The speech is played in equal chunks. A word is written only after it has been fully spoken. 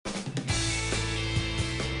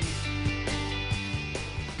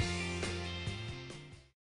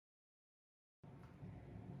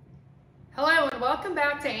Hello and welcome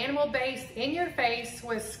back to Animal-Based In Your Face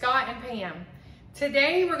with Scott and Pam.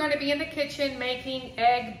 Today we're going to be in the kitchen making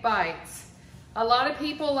egg bites. A lot of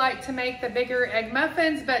people like to make the bigger egg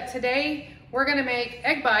muffins, but today we're going to make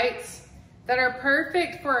egg bites that are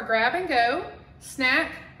perfect for a grab and go,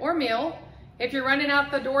 snack, or meal. If you're running out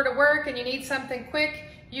the door to work and you need something quick,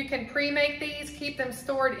 you can pre-make these, keep them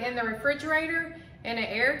stored in the refrigerator in an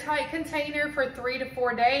airtight container for 3 to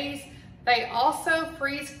 4 days. They also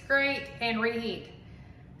freeze great and reheat.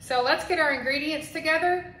 So let's get our ingredients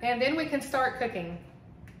together and then we can start cooking.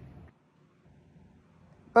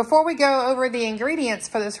 Before we go over the ingredients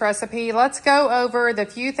for this recipe, let's go over the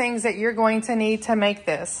few things that you're going to need to make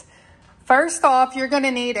this. First off, you're going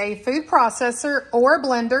to need a food processor or a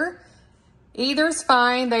blender. Either's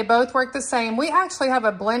fine, they both work the same. We actually have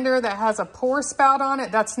a blender that has a pour spout on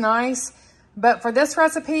it, that's nice. But for this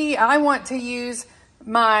recipe, I want to use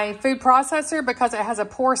my food processor because it has a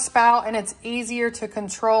pour spout and it's easier to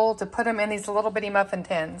control to put them in these little bitty muffin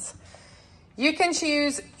tins. You can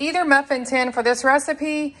choose either muffin tin for this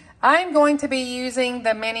recipe. I'm going to be using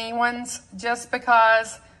the mini ones just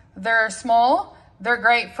because they're small. They're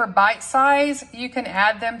great for bite size. You can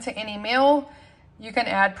add them to any meal. You can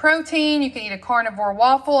add protein. You can eat a carnivore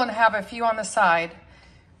waffle and have a few on the side.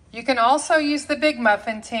 You can also use the big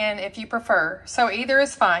muffin tin if you prefer. So either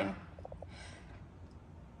is fine.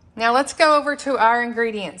 Now let's go over to our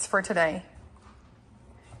ingredients for today.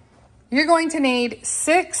 You're going to need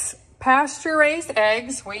 6 pasture-raised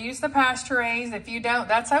eggs. We use the pasture-raised. If you don't,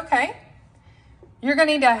 that's okay. You're going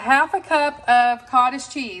to need a 1/2 cup of cottage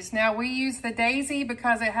cheese. Now we use the Daisy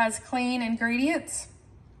because it has clean ingredients.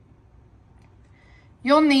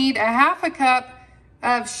 You'll need a 1/2 cup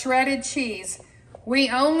of shredded cheese. We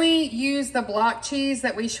only use the block cheese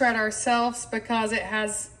that we shred ourselves because it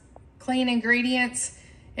has clean ingredients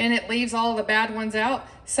and it leaves all the bad ones out.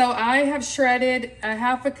 So I have shredded a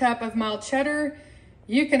 1/2 cup of mild cheddar.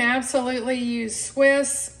 You can absolutely use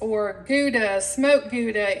Swiss or Gouda, smoked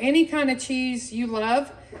Gouda, any kind of cheese you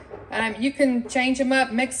love. You can change them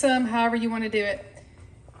up, mix them, however you want to do it.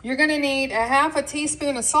 You're going to need a 1/2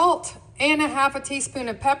 teaspoon of salt and a 1/2 teaspoon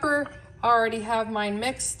of pepper. I already have mine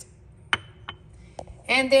mixed.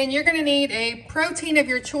 And then you're going to need a protein of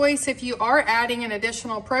your choice if you are adding an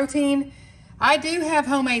additional protein. I do have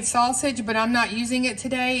homemade sausage, but I'm not using it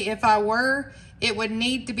today. If I were, it would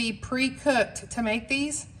need to be pre-cooked to make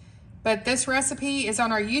these. But this recipe is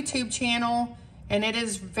on our YouTube channel, and it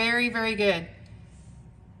is very, very good.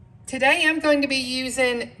 Today, I'm going to be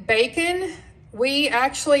using bacon. We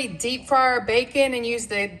actually deep fry our bacon and use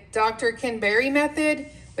the Dr. Ken Berry method.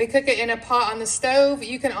 We cook it in a pot on the stove.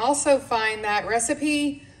 You can also find that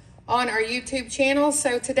recipe on our YouTube channel.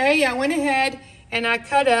 So today, I went ahead and I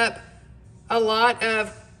cut up a lot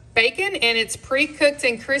of bacon and it's pre-cooked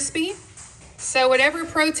and crispy. So whatever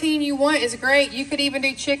protein you want is great. You could even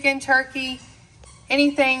do chicken, turkey,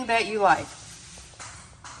 anything that you like.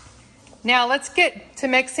 Now let's get to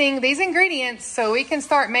mixing these ingredients so we can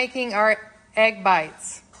start making our egg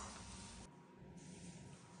bites.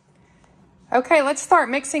 Okay, let's start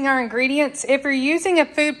mixing our ingredients. If you're using a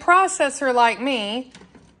food processor like me,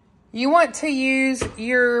 you want to use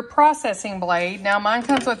your processing blade. Now mine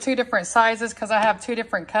comes with 2 different sizes because I have 2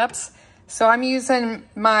 different cups. So I'm using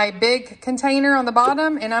my big container on the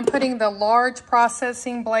bottom and I'm putting the large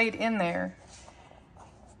processing blade in there.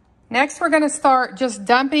 Next, we're going to start just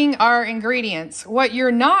dumping our ingredients. What you're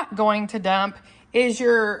not going to dump is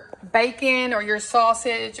your bacon or your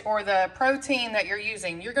sausage or the protein that you're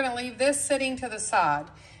using. You're going to leave this sitting to the side.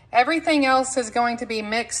 Everything else is going to be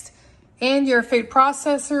mixed in your food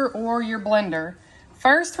processor or your blender.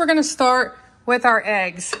 First, we're going to start with our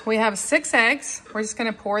eggs. We have 6 eggs. We're just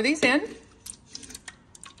going to pour these in.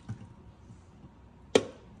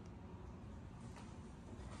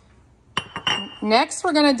 Next,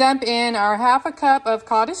 we're going to dump in our 1/2 cup of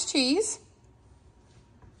cottage cheese.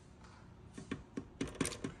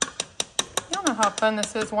 I don't know how fun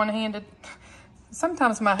this is one-handed.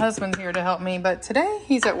 Sometimes my husband's here to help me, but today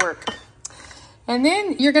he's at work. And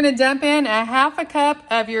then you're going to dump in a 1/2 cup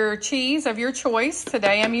of your cheese of your choice.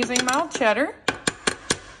 Today I'm using mild cheddar.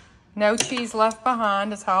 No cheese left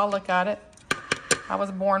behind is how I look at it. I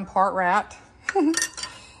was born part rat.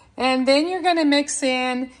 And then you're going to mix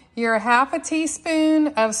in your 1/2 teaspoon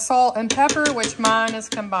of salt and pepper, which mine is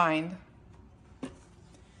combined.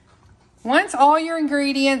 Once all your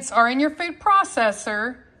ingredients are in your food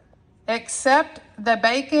processor, except the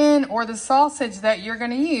bacon or the sausage that you're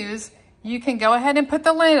going to use, you can go ahead and put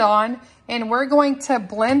the lid on, and we're going to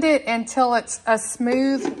blend it until it's a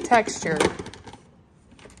smooth texture.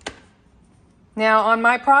 Now on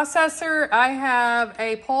my processor, I have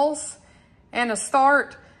a pulse and a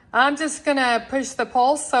start. I'm just gonna push the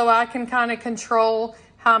pulse so I can kind of control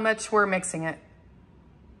how much we're mixing it.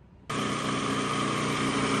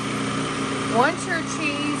 Once your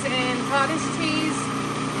cheese and cottage cheese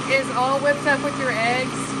is all whipped up with your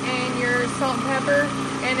eggs and your salt and pepper,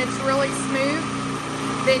 and it's really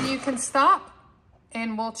smooth, then you can stop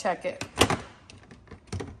and we'll check it.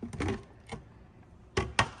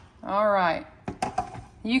 All right,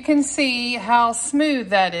 you can see how smooth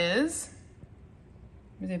that is.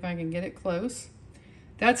 Let me see if I can get it close.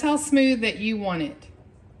 That's how smooth that you want it.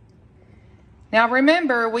 Now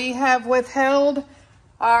remember, we have withheld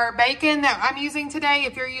our bacon that I'm using today.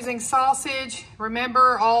 If you're using sausage,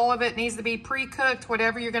 remember all of it needs to be pre-cooked,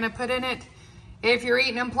 whatever you're gonna put in it. If you're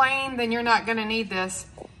eating them plain, then you're not gonna need this.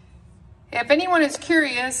 If anyone is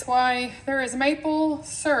curious why there is maple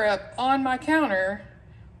syrup on my counter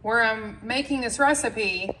where I'm making this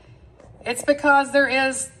recipe, it's because there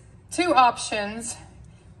is two options,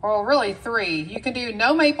 or really three. You can do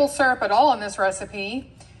no maple syrup at all in this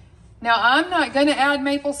recipe. Now, I'm not gonna add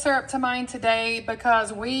maple syrup to mine today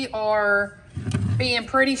because we are being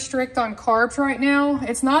pretty strict on carbs right now.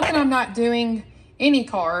 It's not that I'm not doing any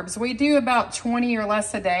carbs. We do about 20 or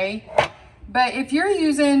less a day. But if you're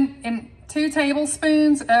using 2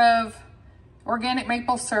 tablespoons of organic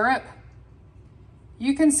maple syrup,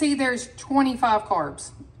 you can see there's 25 carbs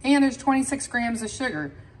and there's 26 grams of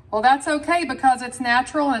sugar. Well, that's okay because it's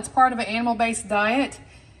natural and it's part of an animal-based diet.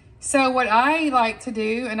 So what I like to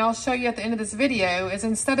do, and I'll show you at the end of this video, is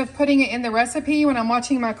instead of putting it in the recipe when I'm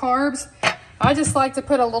watching my carbs, I just like to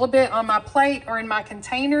put a little bit on my plate or in my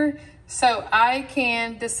container so I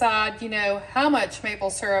can decide, you know, how much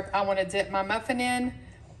maple syrup I want to dip my muffin in.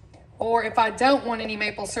 Or if I don't want any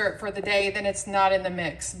maple syrup for the day, then it's not in the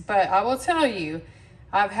mix. But I will tell you,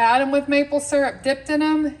 I've had them with maple syrup dipped in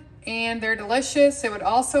them and they're delicious. It would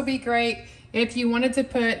also be great if you wanted to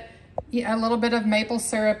put a little bit of maple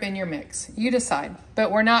syrup in your mix. You decide,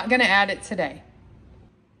 but we're not gonna add it today.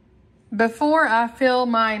 Before I fill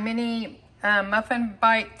my mini muffin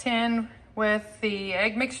bite tin with the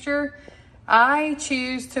egg mixture, I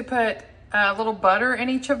choose to put a little butter in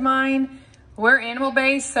each of mine. We're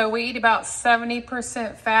animal-based, so we eat about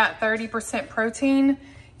 70% fat, 30% protein.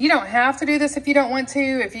 You don't have to do this if you don't want to.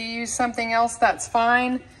 If you use something else, that's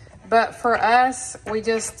fine. But for us, we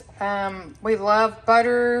just, we love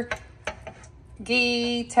butter,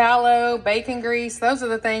 ghee, tallow, bacon grease. Those are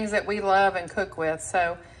the things that we love and cook with.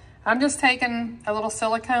 So I'm just taking a little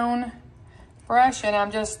silicone brush and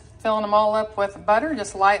I'm just filling them all up with butter,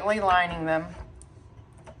 just lightly lining them.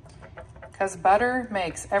 Because butter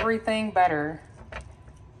makes everything better.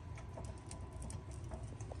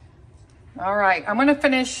 All right, I'm gonna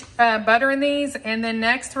finish buttering these, and then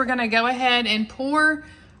next we're gonna go ahead and pour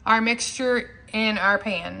our mixture in our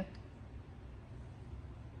pan.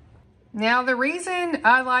 Now, the reason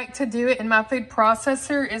I like to do it in my food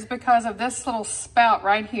processor is because of this little spout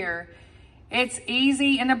right here. It's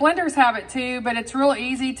easy, and the blenders have it too, but it's real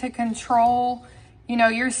easy to control, you know,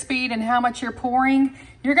 your speed and how much you're pouring.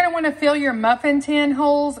 You're gonna wanna fill your muffin tin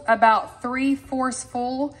holes about 3/4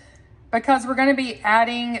 full because we're gonna be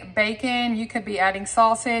adding bacon, you could be adding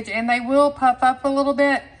sausage, and they will puff up a little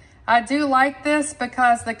bit. I do like this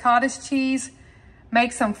because the cottage cheese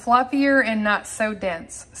makes them fluffier and not so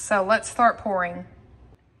dense. So let's start pouring.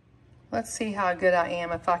 Let's see how good I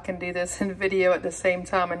am if I can do this in video at the same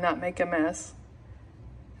time and not make a mess.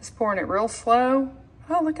 Just pouring it real slow.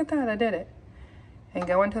 Oh, look at that, I did it. And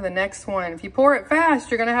go into the next one. If you pour it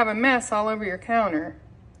fast, you're gonna have a mess all over your counter.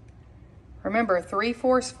 Remember,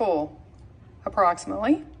 3/4 full,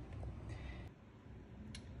 approximately.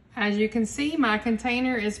 As you can see, my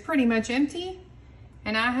container is pretty much empty,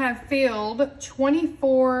 and I have filled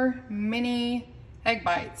 24 mini egg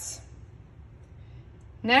bites.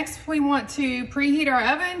 Next, we want to preheat our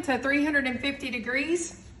oven to 350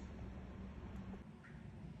 degrees.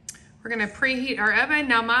 We're gonna preheat our oven.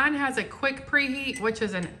 Now mine has a quick preheat, which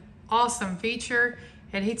is an awesome feature.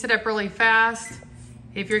 It heats it up really fast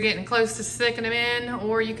if you're getting close to sticking them in,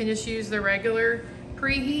 or you can just use the regular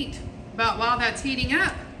preheat about while that's heating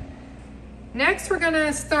up. Next, we're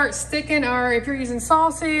gonna start sticking our, if you're using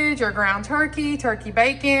sausage or ground turkey, turkey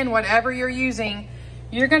bacon, whatever you're using,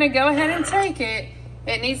 you're gonna go ahead and take it.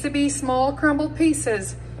 It needs to be small crumbled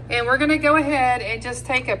pieces. And we're gonna go ahead and just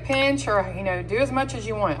take a pinch, or you know, do as much as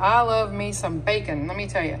you want. I love me some bacon, let me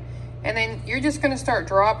tell you. And then you're just gonna start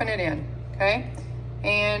dropping it in, okay?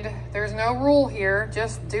 And there's no rule here,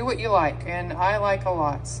 just do what you like. And I like a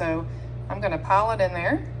lot, so I'm gonna pile it in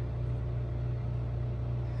there.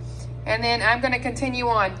 And then I'm gonna continue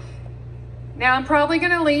on. Now I'm probably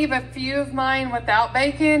gonna leave a few of mine without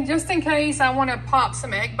bacon, just in case I wanna pop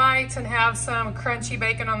some egg bites and have some crunchy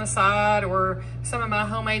bacon on the side or some of my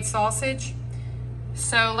homemade sausage.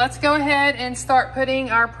 So let's go ahead and start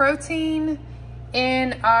putting our protein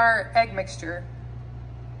in our egg mixture.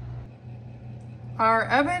 Our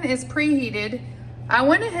oven is preheated. I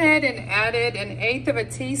went ahead and added 1/8 of a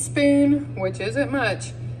teaspoon, which isn't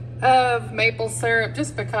much, of maple syrup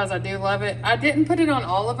just because I do love it. I didn't put it on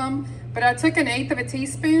all of them, but I took 1/8 of a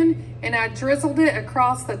teaspoon and I drizzled it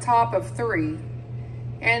across the top of 3.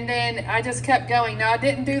 And then I just kept going. Now I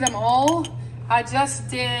didn't do them all. I just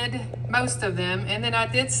did most of them. And then I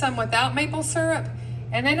did some without maple syrup.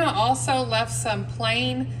 And then I also left some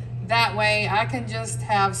plain. That way I can just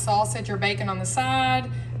have sausage or bacon on the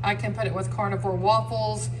side. I can put it with carnivore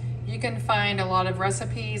waffles. You can find a lot of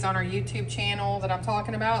recipes on our YouTube channel that I'm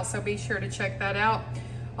talking about, so be sure to check that out.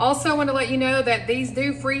 Also, I want to let you know that these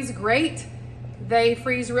do freeze great. They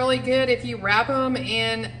freeze really good if you wrap them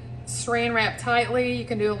in saran wrap tightly. You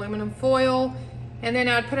can do aluminum foil, and then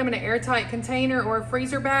I'd put them in an airtight container or a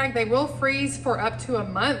freezer bag. They will freeze for up to a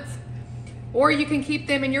month. Or you can keep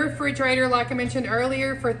them in your refrigerator, like I mentioned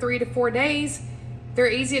earlier, for 3 to 4 days. They're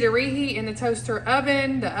easy to reheat in the toaster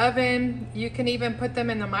oven, the oven. You can even put them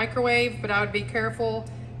in the microwave, but I would be careful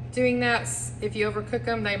doing that. If you overcook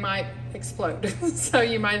them, they might explode. So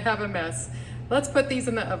you might have a mess. Let's put these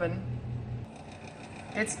in the oven.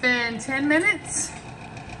 It's been 10 minutes.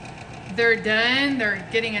 They're done. They're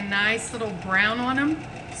getting a nice little brown on them.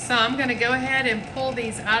 So I'm gonna go ahead and pull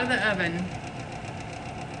these out of the oven.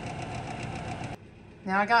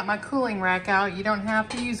 Now I got my cooling rack out. You don't have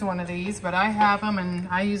to use one of these, but I have them and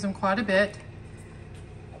I use them quite a bit.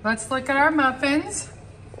 Let's look at our muffins.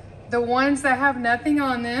 The ones that have nothing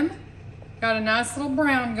on them, got a nice little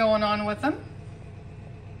brown going on with them.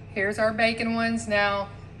 Here's our bacon ones. Now,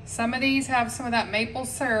 some of these have some of that maple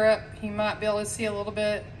syrup. You might be able to see a little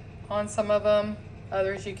bit on some of them,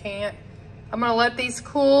 others you can't. I'm gonna let these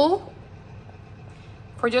cool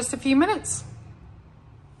for just a few minutes.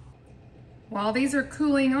 While these are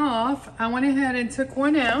cooling off, I went ahead and took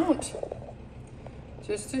one out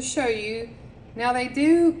just to show you. Now they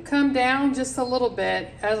do come down just a little bit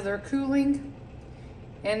as they're cooling.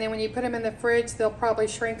 And then when you put them in the fridge, they'll probably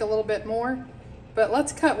shrink a little bit more. But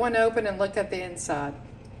let's cut one open and look at the inside.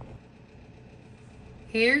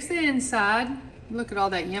 Here's the inside. Look at all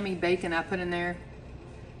that yummy bacon I put in there.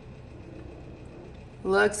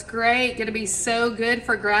 Looks great. Gonna be so good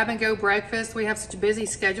for grab and go breakfast. We have such busy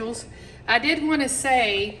schedules. I did want to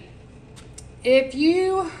say, if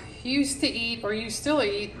you used to eat, or you still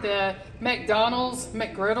eat, the McDonald's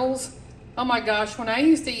McGriddles, oh my gosh, when I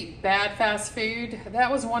used to eat bad fast food,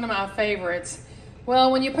 that was one of my favorites.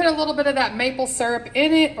 Well, when you put a little bit of that maple syrup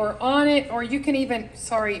in it or on it, or you can even,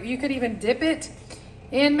 you could even dip it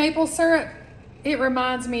in maple syrup, it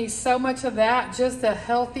reminds me so much of that, just a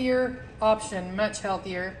healthier option, much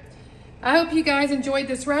healthier. I hope you guys enjoyed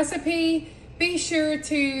this recipe. Be sure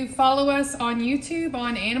to follow us on YouTube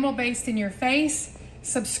on Animal Based in Your Face.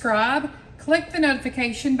 Subscribe, click the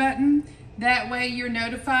notification button. That way you're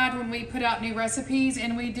notified when we put out new recipes,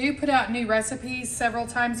 and we do put out new recipes several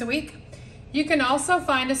times a week. You can also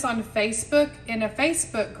find us on Facebook in a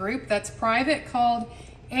Facebook group that's private called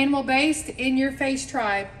Animal Based in Your Face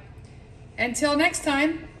Tribe. Until next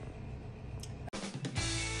time.